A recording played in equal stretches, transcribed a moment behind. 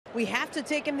We have to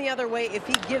take him the other way if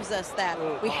he gives us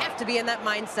that. We have to be in that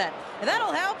mindset. And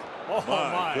that'll help. Oh,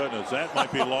 my goodness, that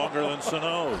might be longer than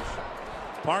Sano's.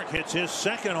 Park hits his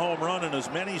second home run in as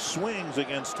many swings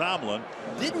against Tomlin.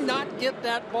 Did not get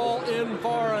that ball in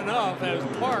far enough as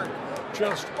Park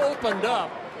just opened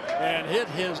up and hit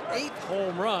his 8th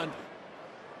home run.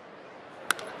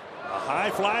 A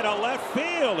high fly to left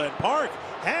field, and Park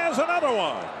has another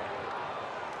one.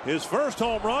 His first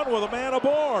home run with a man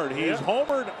aboard. He's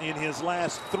homered in his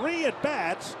last 3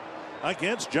 at-bats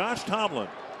against Josh Tomlin.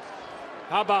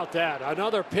 How about that?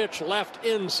 Another pitch left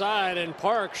inside, and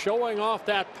Park showing off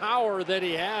that power that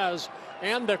he has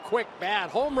and the quick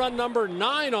bat. Home run number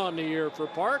 9 on the year for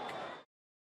Park.